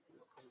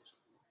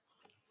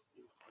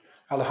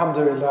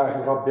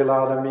Alhamdulillahi Rabbil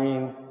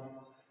Alameen,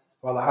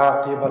 wal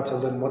aqibatu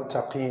lil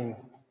muttaqeen,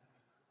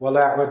 wa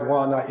la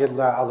udwana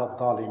illa ala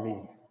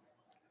dhalimeen.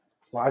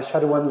 Wa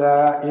ashhadu an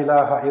la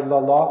ilaha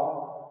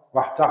illallah,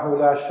 wahdahu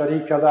la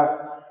sharika lah,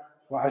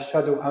 wa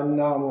ashhadu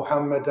anna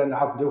Muhammadan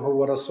abduhu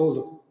wa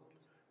rasuluh,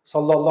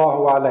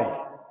 sallallahu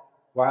alayhi,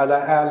 wa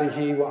ala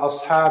alihi wa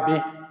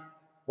ashabihi,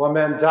 wa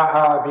man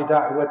da'a bi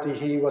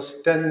da'watihi wa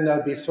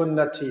istanna bi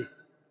sunnati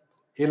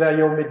ila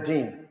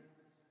yawmiddin.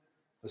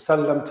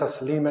 وسلم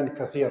تسليما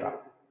كثيرا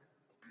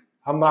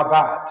أما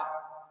بعد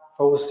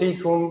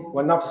فأوصيكم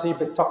ونفسي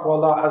بتقوى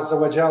الله عز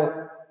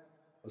وجل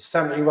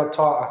والسمع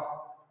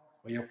والطاعة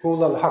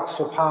ويقول الحق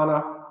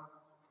سبحانه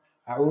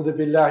أعوذ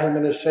بالله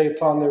من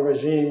الشيطان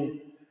الرجيم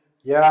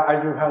يا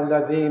أيها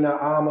الذين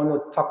آمنوا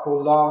اتقوا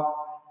الله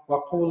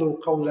وقولوا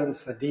قولا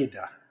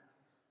سديدا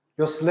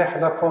يصلح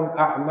لكم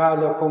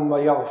أعمالكم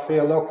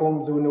ويغفر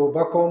لكم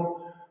ذنوبكم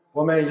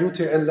ومن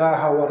يطع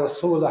الله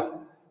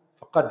ورسوله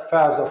قد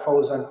فاز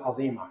فوزا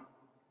عظيما.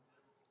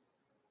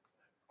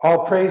 All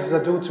praises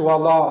are due to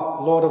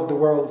Allah, Lord of the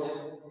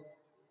worlds.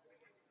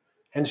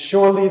 And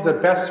surely the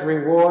best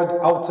reward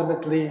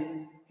ultimately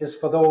is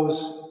for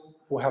those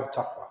who have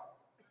taqwa.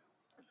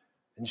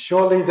 And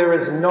surely there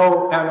is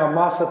no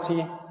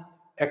animosity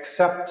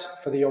except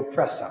for the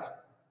oppressor.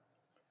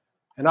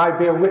 And I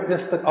bear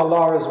witness that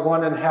Allah is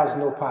one and has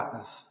no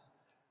partners,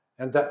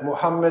 and that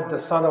Muhammad, the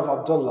son of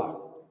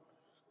Abdullah,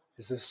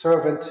 is his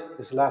servant,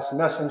 his last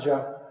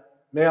messenger.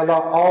 May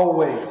Allah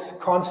always,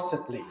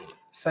 constantly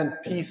send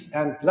peace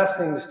and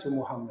blessings to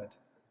Muhammad,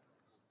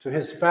 to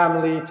his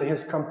family, to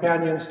his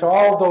companions, to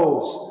all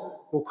those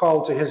who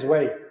call to his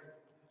way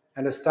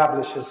and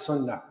establish his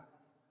sunnah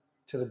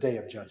to the day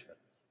of judgment.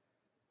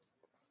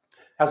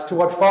 As to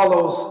what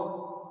follows,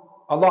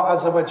 Allah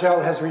Azza wa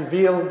Jal has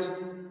revealed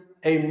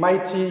a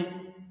mighty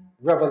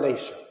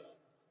revelation.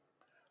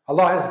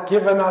 Allah has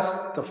given us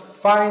the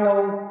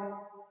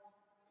final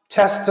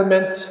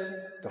testament,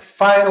 the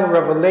final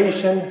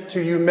revelation to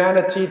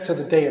humanity to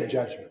the day of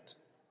judgment.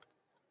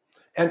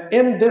 And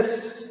in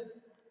this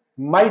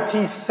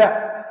mighty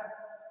set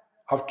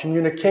of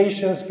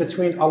communications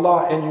between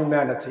Allah and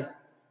humanity,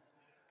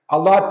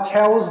 Allah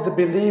tells the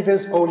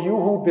believers, O you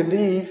who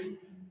believe,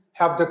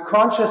 have the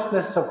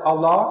consciousness of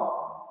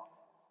Allah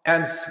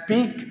and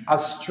speak a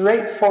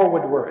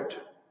straightforward word.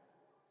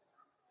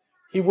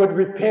 He would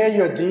repair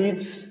your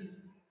deeds,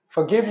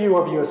 forgive you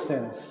of your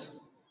sins.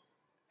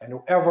 And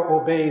whoever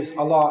obeys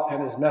Allah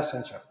and His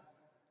Messenger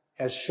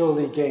has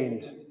surely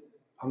gained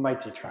a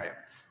mighty triumph.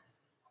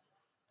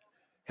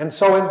 And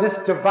so in this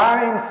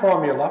divine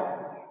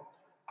formula,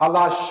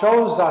 Allah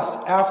shows us,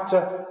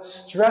 after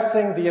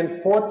stressing the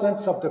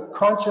importance of the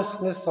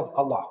consciousness of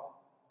Allah,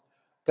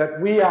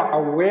 that we are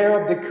aware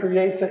of the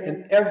Creator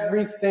in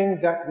everything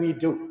that we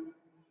do.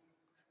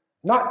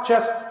 Not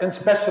just in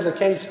special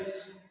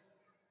occasions,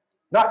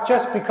 not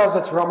just because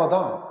it's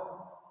Ramadan,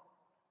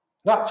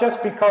 not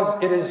just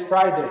because it is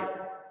Friday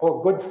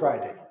or Good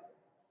Friday,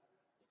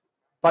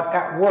 but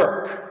at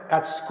work,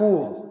 at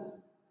school,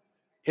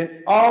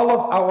 in all of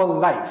our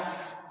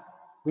life,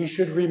 we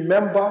should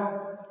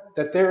remember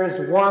that there is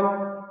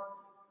one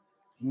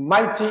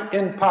mighty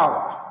in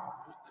power.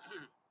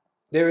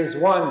 There is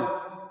one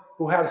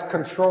who has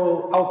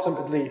control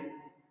ultimately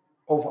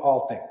over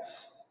all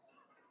things.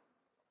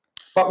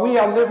 But we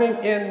are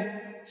living in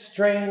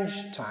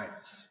strange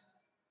times.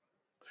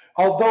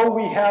 Although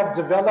we have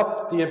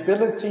developed the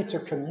ability to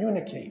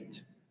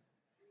communicate,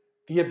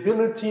 the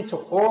ability to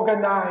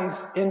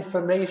organize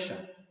information,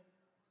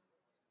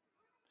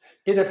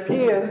 it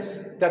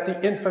appears that the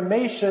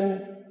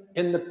information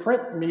in the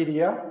print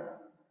media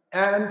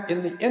and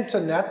in the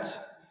internet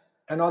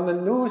and on the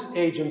news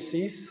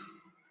agencies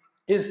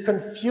is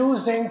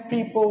confusing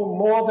people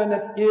more than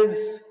it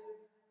is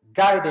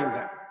guiding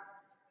them.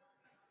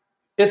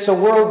 It's a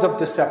world of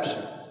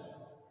deception.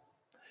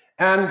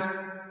 And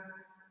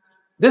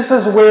this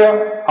is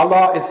where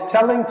Allah is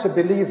telling to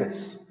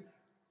believers,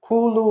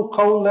 Qulu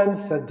qawlan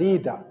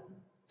sadida,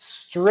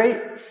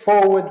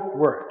 straightforward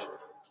word.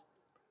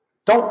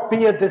 Don't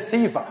be a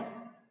deceiver.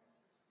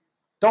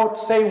 Don't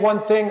say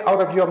one thing out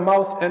of your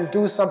mouth and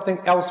do something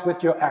else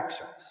with your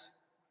actions.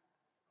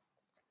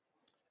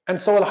 And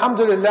so,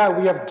 alhamdulillah,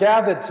 we have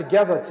gathered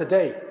together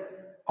today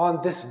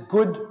on this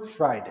Good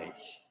Friday.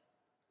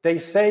 They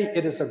say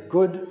it is a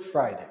Good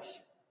Friday.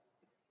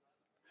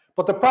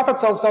 But the Prophet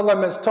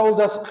ﷺ has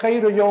told us,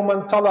 خَيْرُ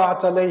يَوْمًا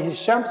طَلَعَتْ عَلَيْهِ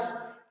الشَّمْسِ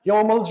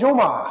يَوْمُ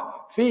الْجُمْعَةِ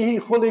فِيهِ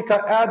خُلِقَ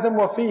آدَمُ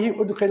وَفِيهِ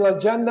أُدْخِلَ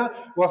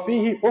الْجَنَّةِ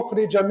وَفِيهِ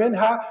أُخْرِجَ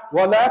مِنْهَا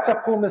وَلَا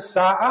تَقُومُ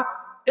السَّاعَةُ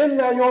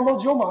إِلَّا يَوْمُ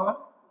الْجُمْعَةِ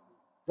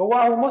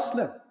Rawahu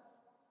Muslim.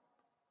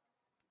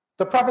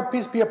 The Prophet,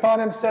 peace be upon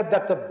him, said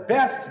that the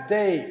best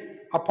day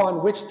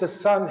upon which the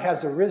sun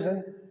has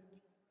arisen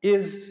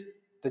is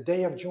the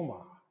day of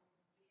Jumu'ah.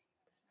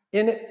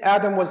 In it,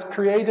 Adam was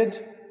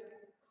created.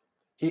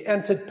 He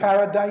entered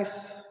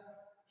paradise,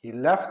 he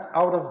left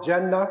out of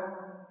Jannah,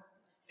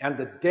 and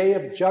the day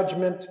of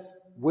judgment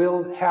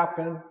will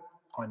happen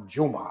on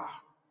Jumu'ah.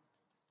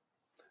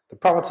 The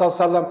Prophet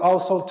ﷺ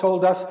also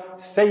told us,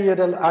 Sayyid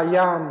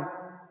al-Ayam,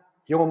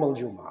 Yawm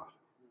al-Jum'ah.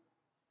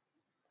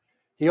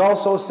 He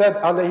also said,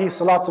 alayhi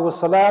salatu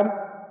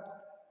wasalam,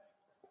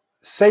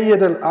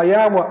 Sayyid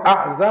al-ayam wa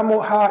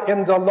a'zamuha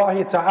inda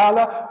Allah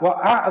ta'ala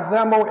wa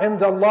a'zamu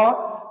inda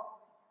Allah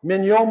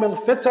min yawm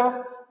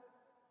al-fitr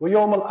wa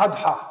yawm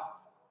al-adha.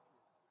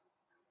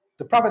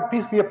 The Prophet,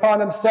 peace be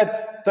upon him,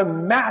 said, the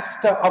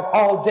master of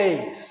all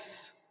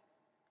days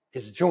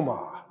is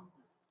Jum'ah.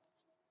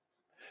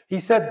 He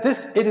said,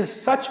 it is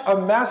such a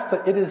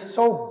master, it is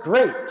so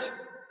great,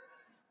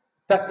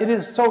 that it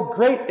is so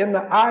great in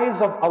the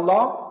eyes of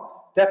Allah,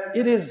 that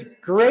it is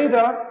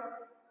greater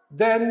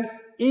than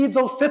Eid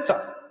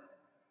al-Fitr.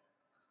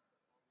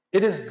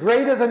 It is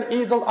greater than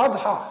Eid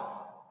al-Adha.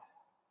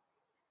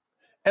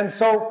 And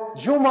so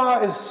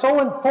Jum'ah is so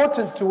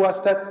important to us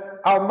that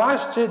our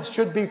masjids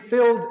should be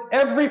filled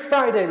every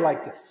Friday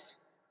like this.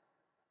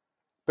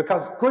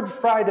 Because Good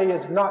Friday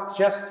is not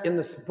just in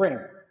the spring,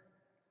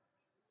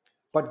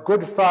 but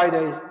Good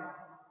Friday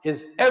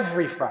is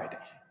every Friday.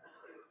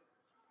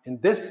 In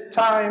this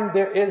time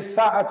there is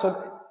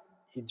Sa'atul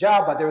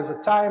Ijabah, there is a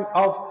time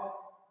of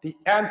the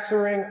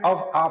answering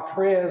of our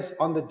prayers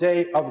on the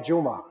day of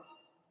Jum'ah.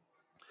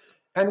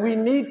 And we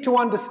need to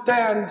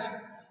understand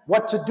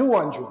what to do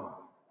on Jum'ah.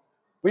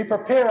 We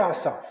prepare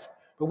ourselves,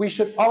 but we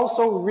should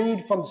also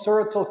read from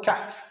Surah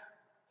Al-Kahf.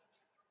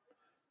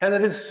 And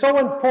it is so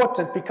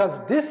important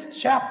because this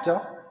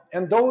chapter,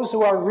 and those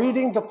who are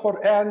reading the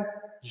Quran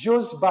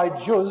juz by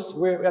juz,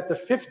 we're at the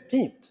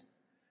 15th.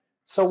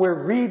 So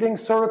we're reading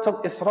Surah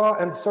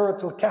Al-Isra and Surah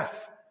Al-Kahf.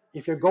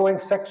 If you're going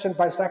section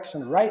by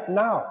section right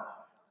now,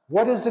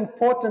 what is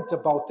important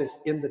about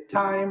this? In the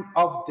time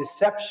of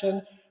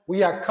deception,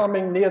 we are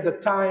coming near the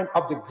time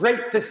of the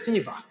great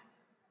deceiver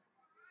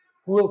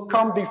who will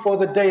come before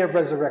the day of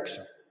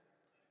resurrection.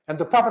 And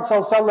the Prophet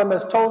ﷺ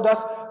has told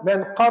us,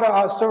 "Man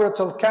qara'a Surah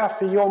Al-Kahf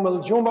fi yawm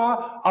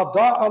al-Jum'ah,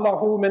 ada'a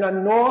lahu min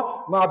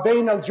an-nur ma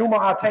bayn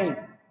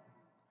al-Jum'atayn."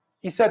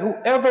 He said,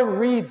 whoever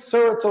reads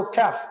Surah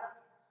Al-Kahf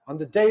on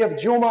the day of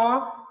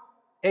Jum'ah,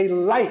 a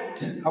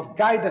light of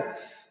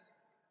guidance,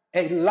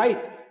 a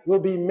light will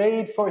be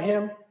made for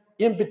him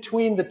in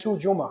between the two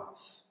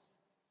Jum'ahs.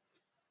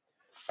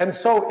 And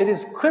so it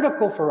is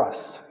critical for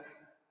us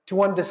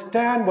to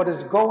understand what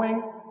is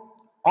going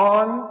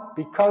on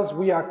because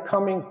we are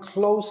coming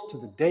close to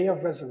the day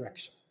of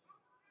resurrection.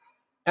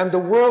 And the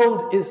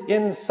world is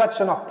in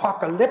such an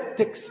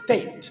apocalyptic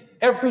state.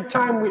 Every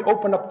time we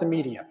open up the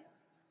media,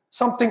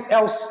 something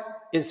else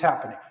is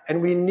happening.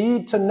 And we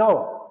need to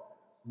know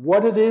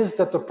what it is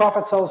that the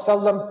Prophet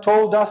ﷺ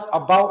told us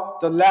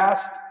about the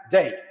last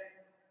day.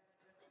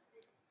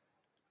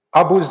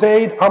 Abu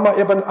Zayd Amr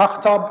ibn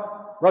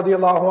Akhtab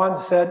radiallahu anh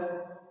said,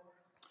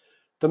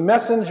 the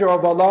Messenger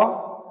of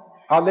Allah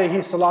alayhi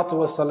salatu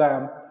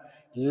wasalam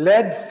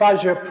led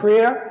Fajr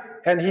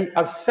prayer and he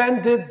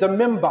ascended the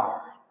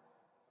mimbar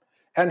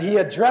and he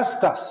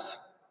addressed us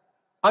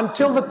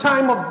until the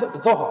time of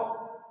Dhuhr.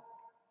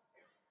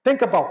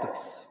 Think about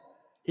this.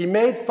 He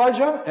made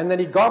Fajr and then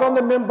he got on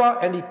the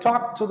mimbar and he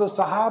talked to the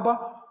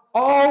Sahaba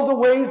all the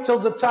way till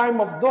the time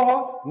of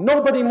Dhuhr.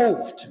 Nobody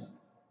moved.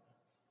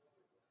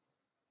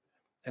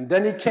 And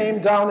then he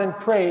came down and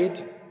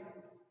prayed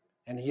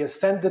and he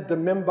ascended the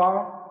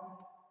mimbar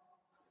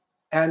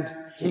and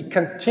he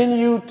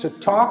continued to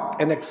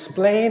talk and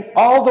explain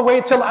all the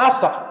way till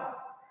Asr.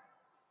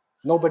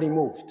 Nobody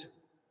moved.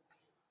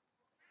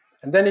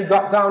 And then he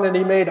got down and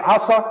he made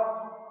Asr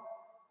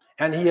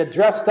and he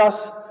addressed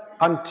us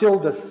until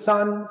the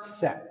sun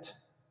set.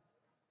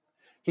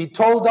 He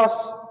told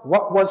us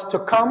what was to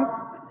come,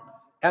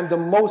 and the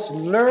most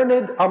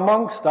learned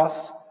amongst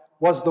us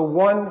was the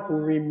one who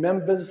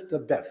remembers the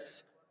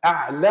best.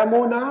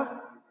 A'lamuna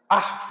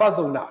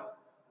ahfaduna.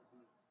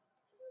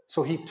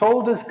 So he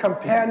told his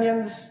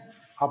companions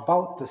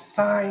about the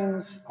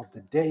signs of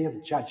the day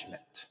of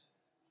judgment.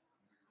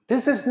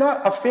 This is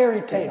not a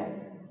fairy tale.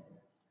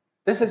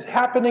 This is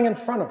happening in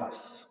front of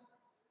us.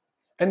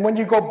 And when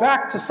you go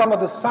back to some of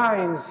the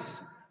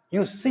signs,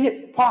 you see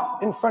it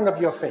pop in front of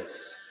your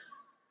face.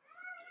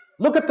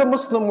 Look at the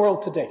Muslim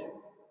world today.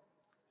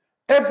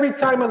 Every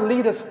time a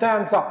leader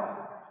stands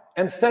up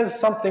and says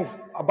something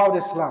about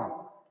Islam,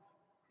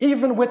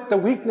 even with the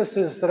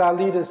weaknesses that our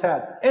leaders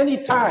had,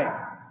 anytime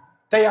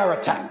they are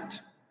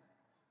attacked.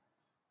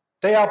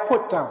 They are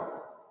put down.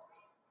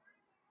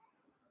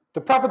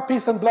 The Prophet,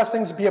 peace and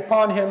blessings be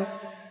upon him,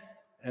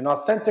 an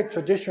authentic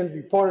tradition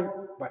reported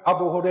by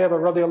Abu Hurairah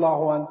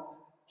radiallahu anh,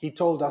 he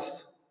told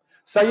us,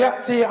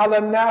 سيأتي على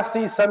الناس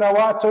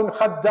سنوات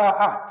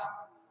خداعات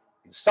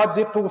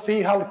يصدق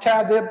فيها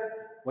الكاذب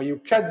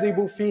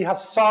ويكذب فيها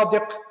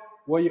الصادق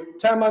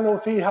ويؤتمن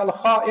فيها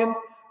الخائن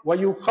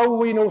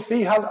ويخون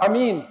فيها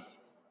الأمين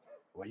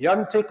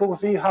وينطق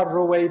فيها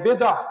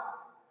الرويبضة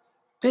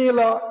قيل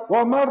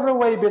وما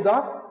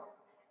الرويبضة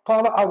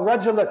قال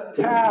الرجل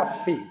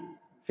التافي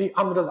في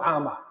أمر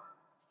العامة.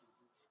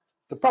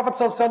 The Prophet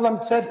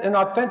ﷺ said in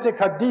authentic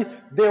hadith,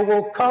 there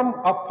will come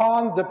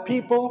upon the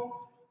people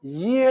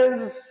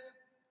years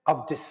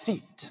of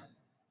deceit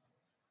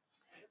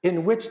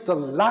in which the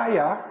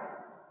liar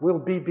will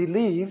be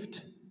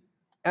believed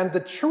and the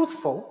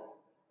truthful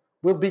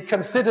will be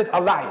considered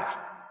a liar.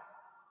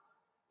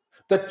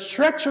 The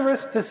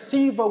treacherous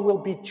deceiver will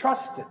be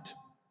trusted.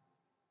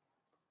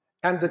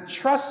 And the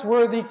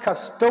trustworthy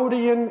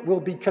custodian will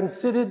be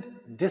considered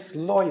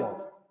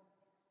disloyal.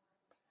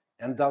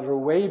 And the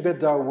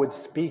Ruwaybida would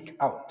speak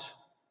out.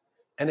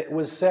 And it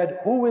was said,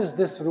 who is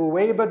this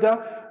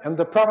Ruwaybida? And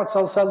the Prophet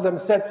ﷺ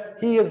said,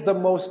 he is the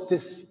most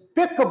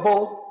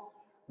despicable,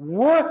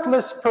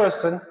 worthless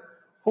person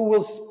who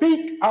will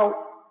speak out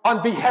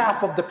on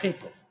behalf of the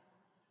people.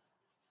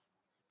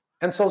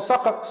 And so,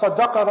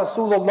 Sadaqa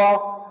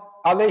Rasulullah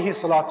alayhi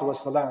salatu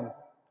wasalam,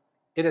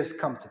 it has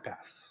come to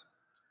pass.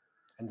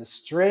 And the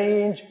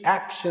strange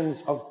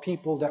actions of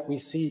people that we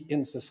see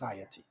in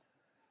society,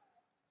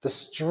 the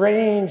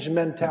strange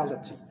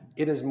mentality,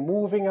 it is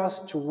moving us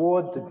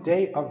toward the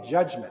day of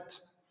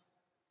judgment.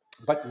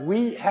 But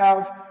we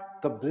have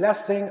the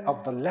blessing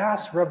of the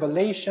last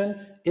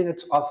revelation in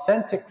its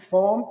authentic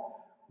form.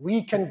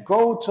 We can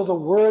go to the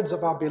words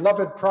of our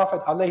beloved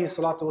Prophet alayhi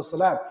salatu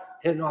wasalam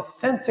in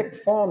authentic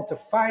form to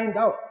find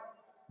out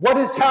what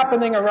is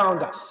happening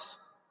around us.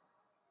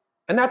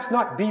 And that's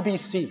not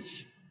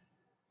BBC.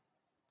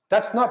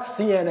 That's not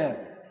CNN.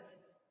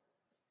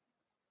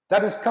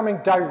 That is coming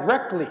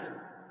directly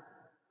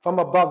from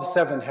above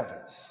 7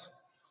 heavens.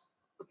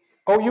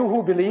 O you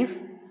who believe,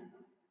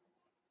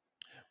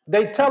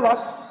 they tell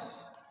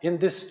us in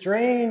this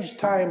strange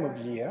time of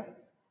year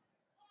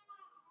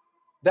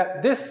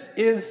that this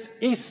is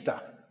Easter.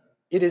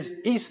 It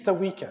is Easter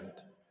weekend.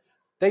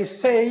 They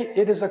say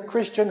it is a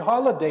Christian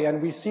holiday,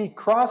 and we see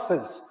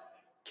crosses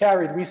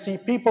carried. We see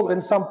people in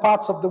some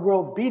parts of the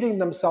world beating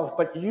themselves,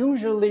 but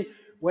usually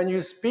when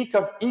you speak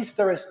of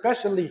Easter,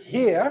 especially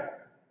here,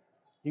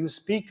 you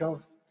speak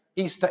of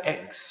Easter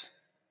eggs,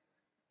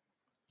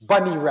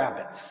 bunny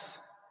rabbits,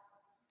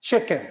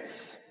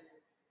 chickens,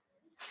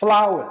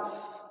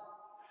 flowers.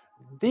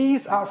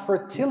 These are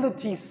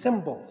fertility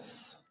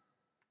symbols,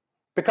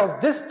 because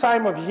this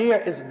time of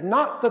year is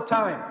not the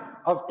time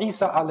of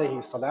Isa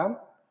alayhi salam,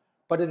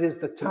 but it is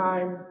the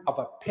time of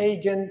a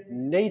pagan,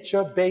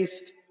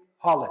 nature-based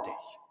holiday.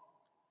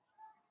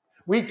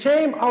 We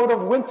came out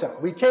of winter.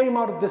 We came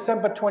out of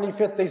December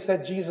 25th. They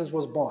said Jesus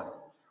was born.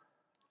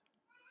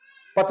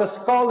 But the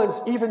scholars,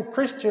 even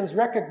Christians,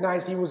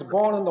 recognize he was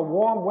born in the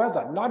warm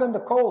weather, not in the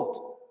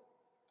cold.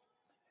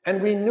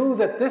 And we knew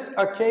that this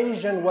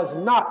occasion was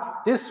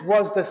not. This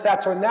was the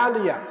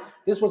Saturnalia.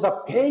 This was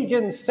a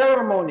pagan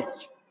ceremony.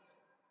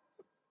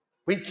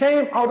 We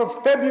came out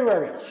of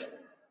February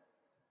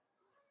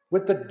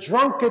with the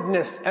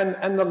drunkenness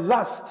and the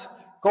lust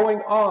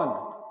going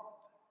on.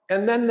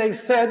 And then they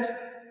said,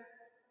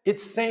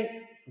 it's St.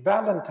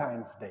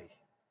 Valentine's Day.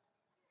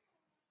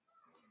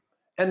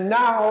 And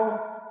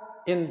now,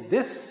 in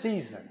this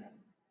season,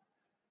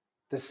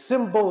 the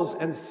symbols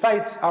and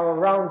sites are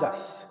around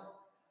us.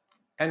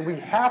 And we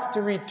have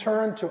to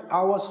return to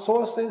our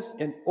sources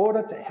in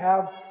order to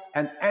have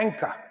an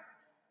anchor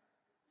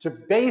to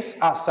base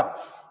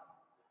ourselves.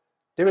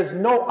 There is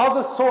no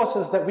other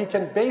sources that we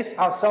can base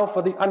ourselves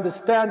for the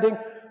understanding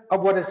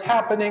of what is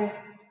happening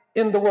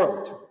in the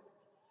world.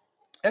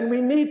 And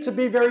we need to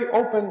be very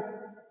open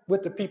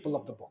with the people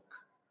of the book,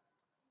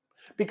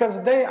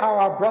 because they are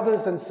our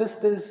brothers and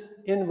sisters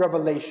in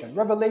Revelation.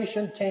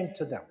 Revelation came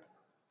to them.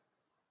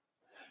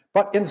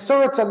 But in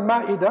Surah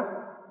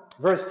Al-Ma'idah,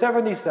 verse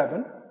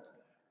 77,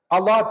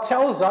 Allah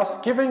tells us,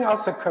 giving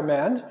us a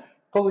command,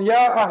 قُلْ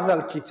يَا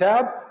أَهْلَ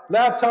الْكِتَابِ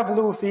لَا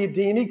تَغْلُوا فِي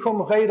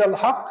دِينِكُمْ غَيْرَ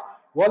الْحَقِّ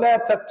وَلَا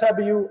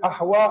تَتَّبِعُوا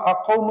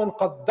أَهْوَاءَ قَوْمٍ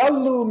قَدْ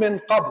ضَلُّوا مِنْ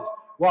قَبْلُ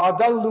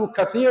وَأَضَلُّوا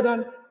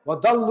كَثِيرًا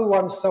وَضَلُّوا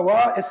عَنْ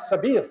سَوَاءِ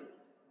السَّبِيلِ.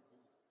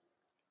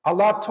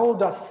 Allah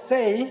told us,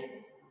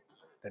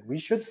 that we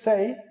should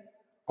say,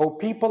 O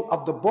people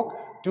of the book,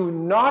 do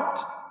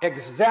not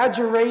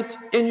exaggerate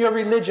in your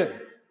religion,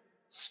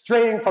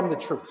 straying from the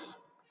truth.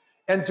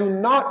 And do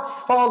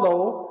not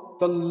follow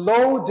the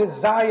low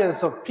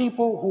desires of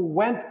people who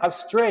went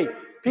astray,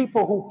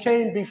 people who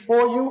came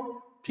before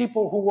you,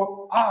 people who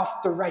were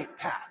off the right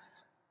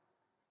path.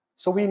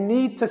 So we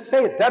need to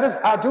say it. That is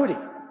our duty.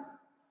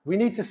 We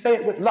need to say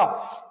it with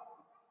love.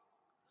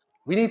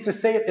 We need to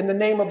say it in the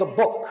name of the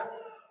book,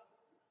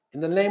 in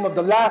the name of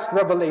the last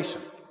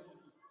revelation.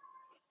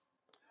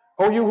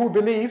 O you who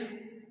believe,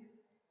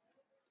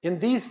 in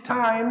these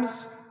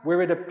times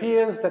where it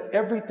appears that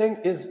everything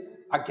is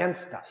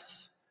against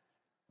us,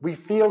 we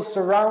feel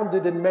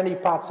surrounded in many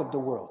parts of the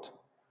world.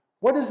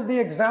 What is the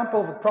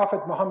example of the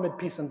Prophet Muhammad,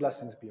 peace and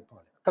blessings be upon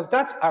him? Because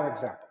that's our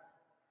example.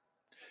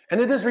 And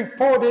it is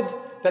reported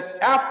that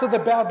after the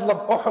Battle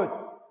of Uhud,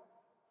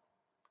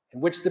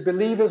 in which the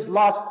believers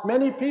lost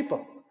many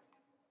people,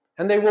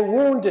 and they were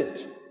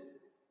wounded,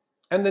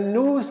 and the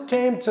news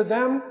came to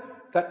them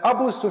that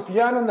Abu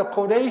Sufyan and the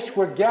Quraysh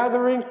were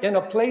gathering in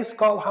a place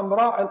called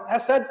Hamra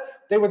al-Asad.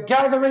 They were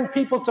gathering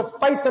people to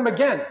fight them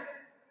again.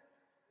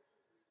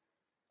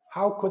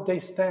 How could they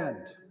stand?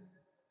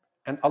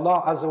 And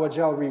Allah Azza wa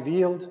Jal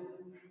revealed,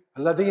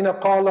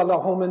 الَّذِينَ قَالَ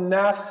لَهُمُ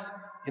النَّاسِ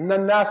إِنَّ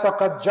النَّاسَ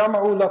قَدْ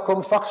جَمْعُوا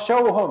لَكُمْ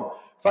فَاخْشَوْهُمْ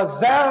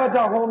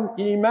فَزَادَهُمْ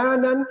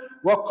إِيمَانًا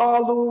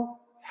وَقَالُوا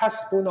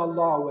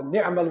Hasbunallah wa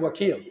ni'mal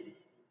wakil.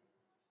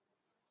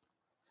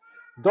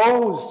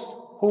 Those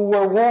who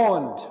were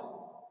warned,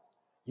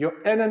 your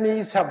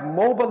enemies have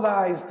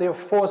mobilized their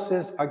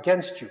forces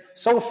against you,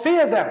 so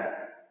fear them.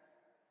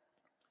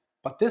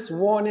 But this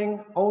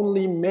warning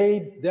only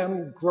made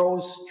them grow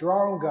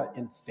stronger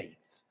in faith.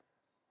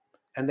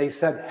 And they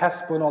said,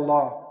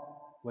 Hasbunallah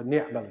wa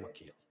ni'mal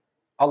wakil.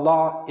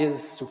 Allah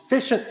is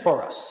sufficient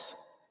for us.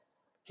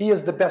 He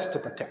is the best to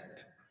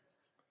protect.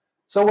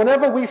 So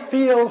whenever we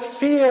feel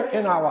fear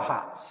in our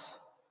hearts,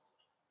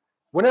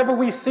 whenever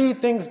we see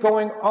things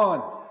going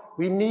on,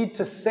 we need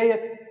to say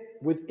it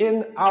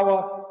within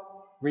our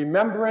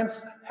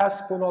remembrance,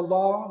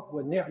 Hasbunallah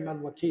wa ni'mal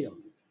wakil.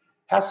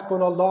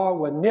 Hasbunallah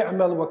wa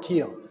ni'mal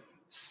wakil.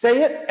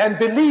 Say it and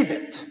believe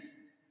it.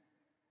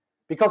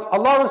 Because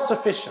Allah is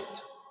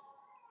sufficient.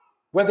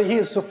 Whether He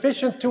is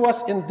sufficient to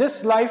us in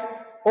this life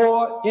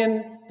or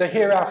in the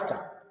hereafter.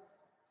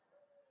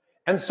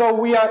 And so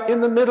we are in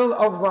the middle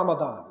of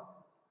Ramadan.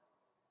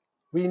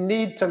 We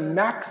need to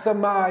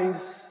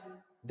maximize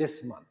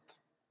this month.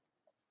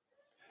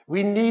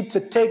 We need to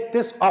take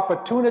this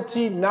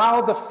opportunity.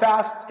 Now the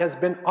fast has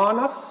been on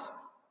us.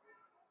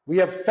 We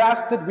have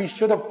fasted. We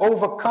should have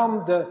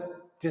overcome the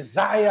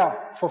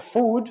desire for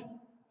food.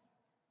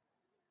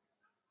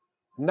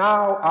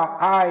 Now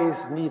our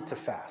eyes need to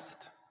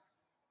fast.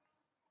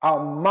 Our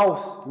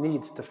mouth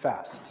needs to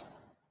fast.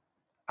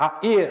 Our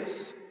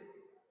ears,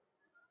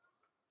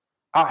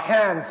 our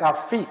hands, our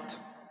feet,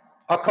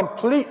 a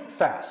complete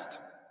fast.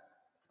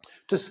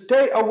 To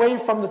stay away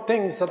from the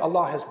things that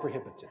Allah has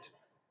prohibited.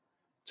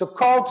 To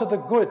call to the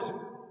good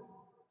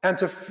and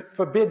to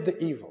forbid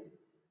the evil.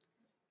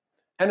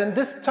 And in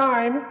this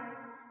time,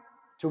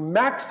 to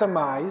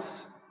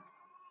maximize,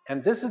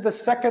 and this is the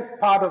second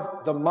part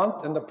of the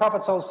month, and the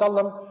Prophet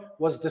ﷺ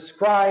was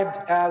described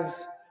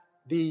as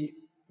the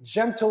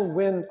gentle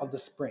wind of the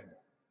spring,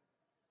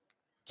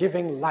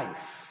 giving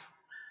life.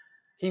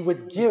 He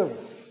would give,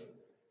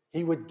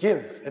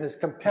 and his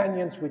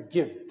companions would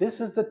give.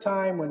 This is the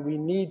time when we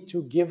need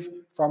to give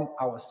from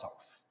ourselves.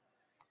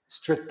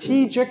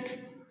 Strategic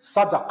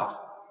sadaqah,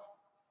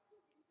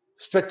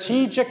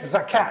 strategic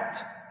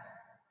zakat,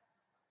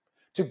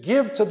 to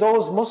give to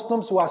those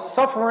Muslims who are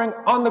suffering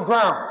on the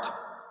ground,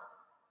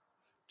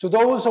 to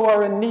those who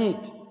are in need,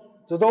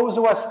 to those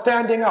who are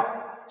standing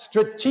up.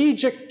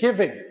 Strategic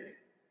giving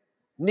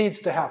needs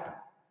to happen.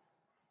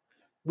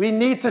 We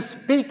need to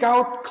speak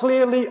out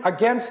clearly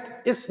against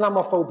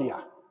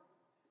Islamophobia,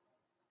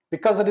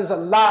 because it is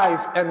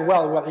alive and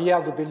well,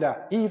 wa'iyadu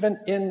billah, even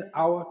in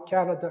our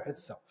Canada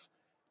itself.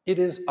 It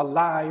is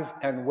alive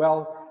and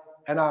well,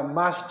 and our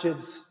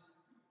masjids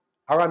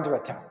are under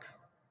attack.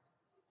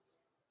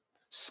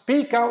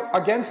 Speak out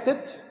against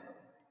it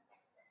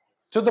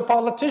to the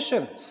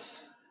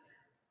politicians.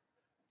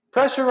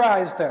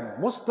 Pressurize them.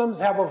 Muslims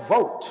have a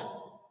vote.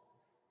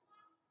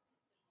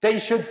 They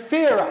should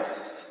fear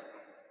us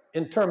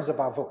in terms of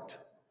our vote.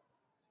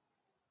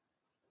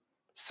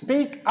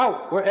 Speak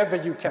out wherever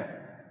you can.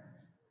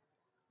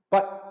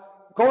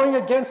 But going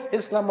against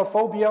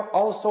Islamophobia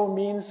also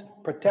means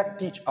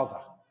protect each other.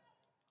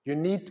 We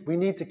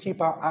need to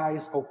keep our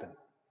eyes open,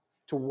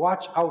 to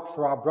watch out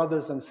for our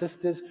brothers and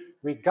sisters,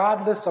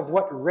 regardless of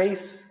what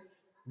race,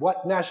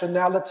 what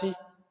nationality.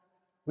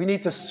 We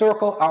need to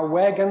circle our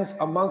wagons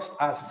amongst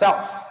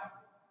ourselves.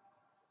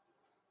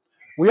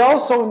 We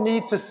also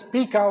need to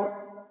speak out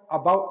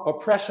about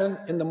oppression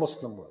in the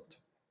Muslim world.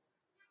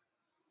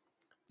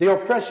 The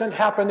oppression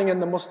happening in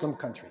the Muslim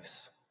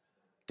countries.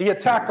 The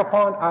attack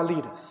upon our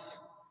leaders.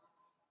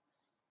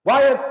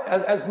 Why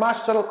has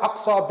Masjid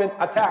al-Aqsa been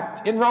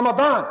attacked in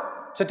Ramadan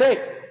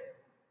today?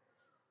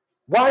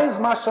 Why is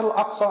Masjid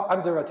al-Aqsa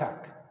under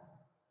attack?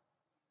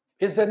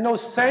 Is there no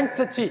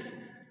sanctity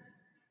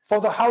for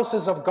the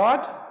houses of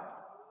God?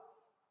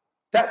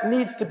 That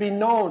needs to be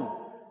known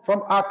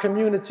from our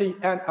community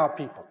and our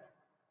people.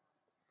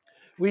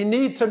 We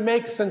need to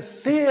make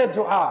sincere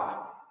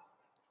dua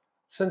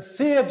to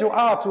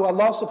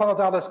Allah subhanahu wa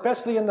ta'ala,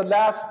 especially in the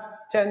last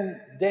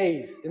 10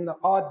 days, in the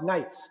odd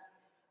nights.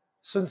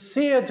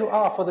 Sincere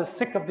dua for the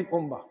sick of the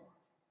ummah.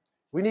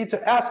 We need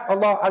to ask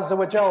Allah Azza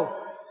wa Jal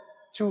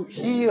to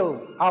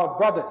heal our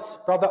brothers,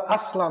 Brother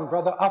Aslam,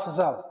 Brother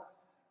Afzal,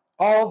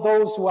 all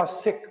those who are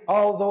sick,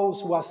 all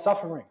those who are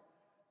suffering.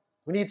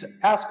 We need to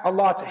ask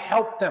Allah to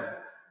help them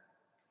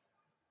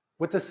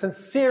with the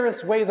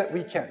sincerest way that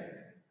we can.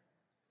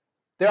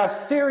 There are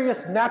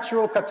serious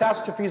natural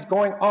catastrophes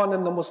going on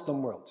in the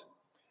Muslim world,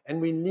 and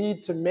we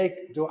need to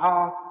make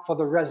dua for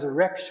the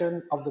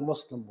resurrection of the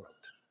Muslim world,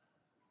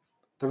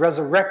 the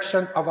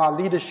resurrection of our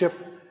leadership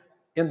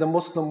in the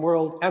Muslim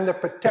world, and the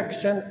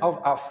protection of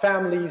our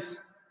families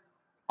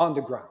on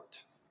the ground.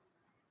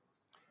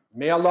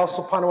 May Allah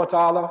subhanahu wa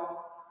ta'ala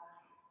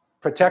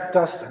protect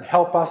us and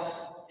help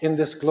us in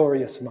this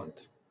glorious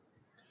month.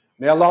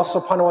 May Allah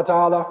subhanahu wa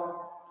ta'ala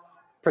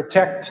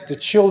protect the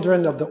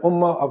children of the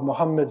ummah of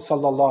Muhammad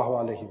sallallahu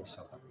alayhi wa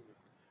sallam.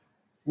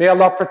 May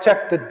Allah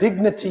protect the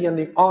dignity and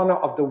the honor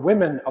of the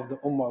women of the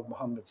ummah of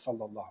Muhammad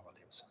sallallahu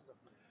alayhi wa sallam.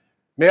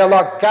 May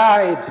Allah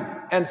guide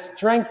and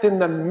strengthen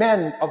the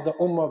men of the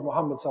Ummah of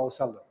Muhammad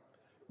sallallahu alaihi wasallam.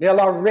 May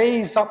Allah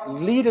raise up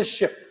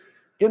leadership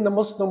in the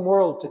Muslim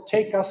world to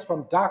take us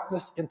from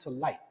darkness into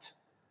light.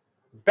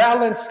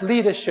 Balanced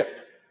leadership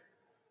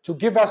to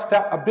give us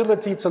that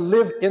ability to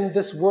live in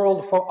this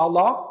world for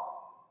Allah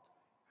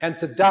and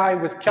to die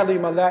with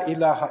kalima la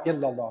ilaha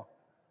illallah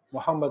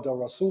Muhammadur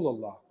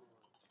Rasulullah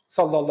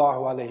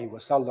sallallahu alayhi wa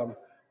sallam.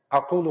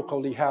 أقول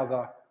قولي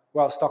هذا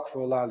وأستغفر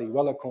الله لي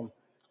ولكم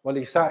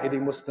ولسائر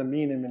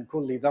المسلمين من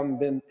كل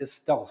ذنب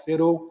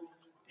استغفروا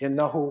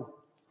إنه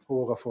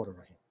هو غفور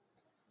رحيم.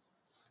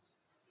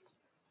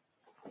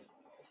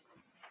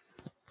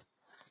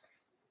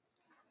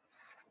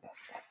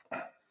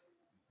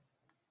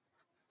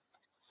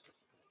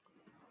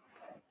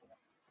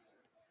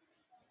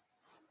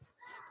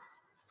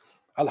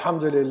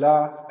 الحمد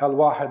لله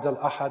الواحد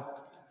الأحد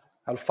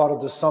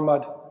الفرد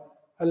الصمد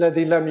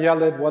الذي لم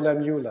يلد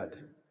ولم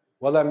يولد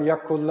ولم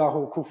يكن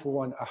له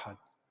كفوا أحد.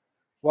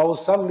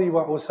 وأصلي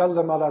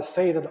وأسلم على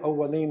سيد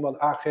الأولين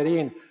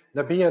والآخرين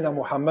نبينا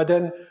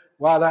محمد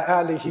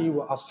وعلى آله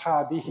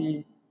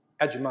وأصحابه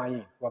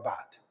أجمعين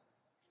وبعد.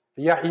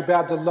 يا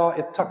عباد الله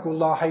اتقوا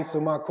الله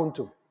حيثما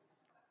كنتم.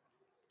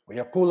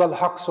 ويقول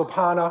الحق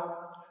سبحانه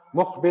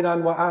مخبرا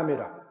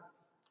وآمرا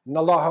إن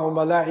الله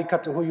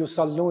وملائكته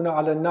يصلون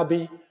على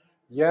النبي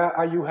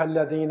يا أيها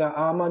الذين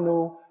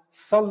آمنوا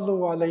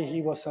صلوا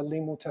عليه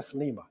وسلموا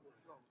تسليما.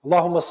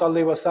 اللهم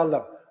صل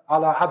وسلم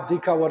على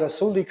عبدك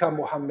ورسولك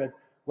محمد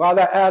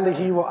وعلى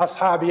آله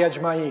وأصحابه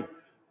أجمعين.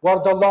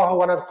 وارض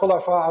الله عن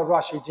الخلفاء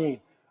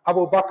الراشدين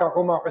أبو بكر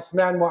عمر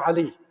عثمان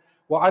وعلي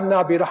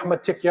وعنا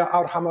برحمتك يا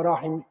أرحم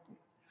الراحمين.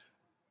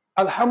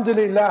 الحمد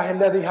لله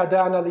الذي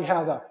هدانا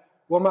لهذا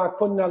وما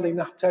كنا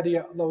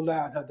لنهتدي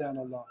لولا أن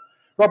هدانا الله.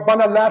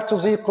 ربنا لا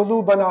تزغ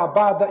قلوبنا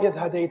بعد إذ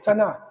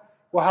هديتنا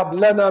وهب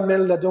لنا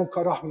من لدنك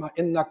رحمة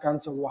إنك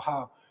أنت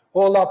الوهاب.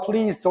 Oh Allah,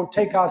 please don't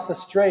take us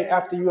astray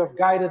after you have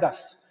guided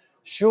us.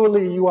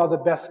 Surely you are the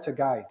best to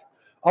guide.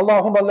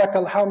 اللهم لك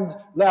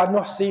الحمد لا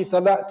نحصي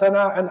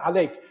ثناء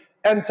عليك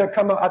أنت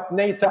كما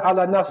أثنيت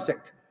على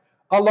نفسك.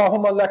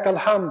 اللهم لك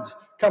الحمد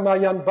كما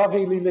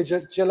ينبغي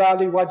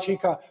لجلال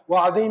وجهك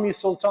وعظيم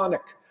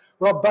سلطانك.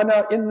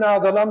 ربنا إنا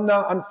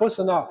ظلمنا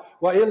أنفسنا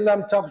وإن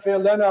لم تغفر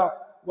لنا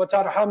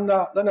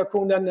وترحمنا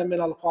لنكونن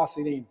من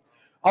الخاسرين.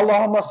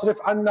 اللهم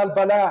اصرف عنا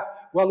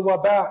البلاء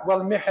والوباء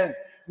والمحن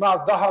ما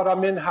ظهر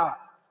منها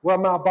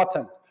وما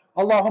بطن.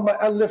 اللهم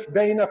ألف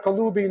بين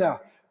قلوبنا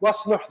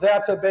واصلح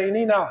ذات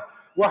بيننا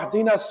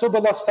واهدنا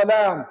سبل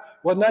السلام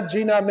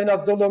ونجنا من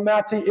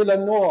الظلمات إلى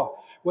النور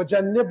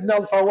وجنبنا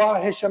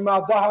الفواحش ما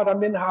ظهر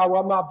منها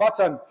وما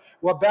بطن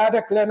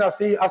وبارك لنا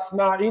في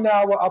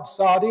أسماعنا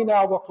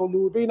وأبصارنا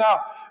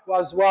وقلوبنا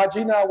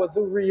وأزواجنا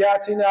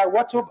وذرياتنا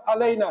وتب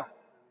علينا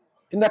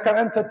إنك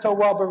أنت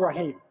التواب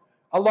الرحيم.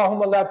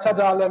 اللهم لا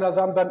تدع لنا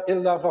ذنبا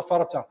إلا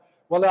غفرته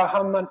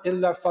ولا هما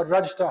إلا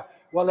فرجته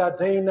ولا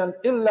دينا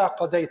إلا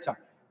قضيته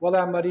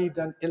ولا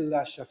مريدا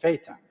إلا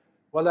شفيته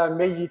ولا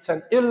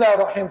ميتا إلا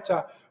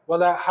رحمته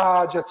ولا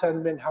حاجة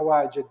من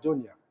حوائج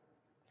الدنيا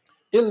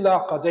إلا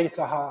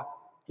قضيتها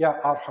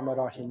يا أرحم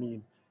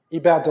الراحمين.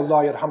 عباد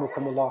الله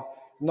يرحمكم الله.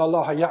 إن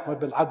الله يأمر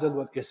بالعدل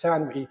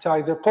والإحسان وإيتاء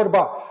ذي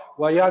القربى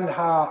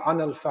وينهى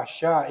عن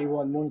الفحشاء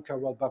والمنكر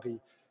والبغي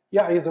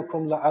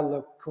يعظكم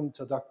لعلكم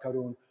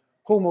تذكرون.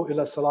 قوموا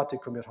إلى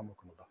صلاتكم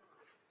يرحمكم الله.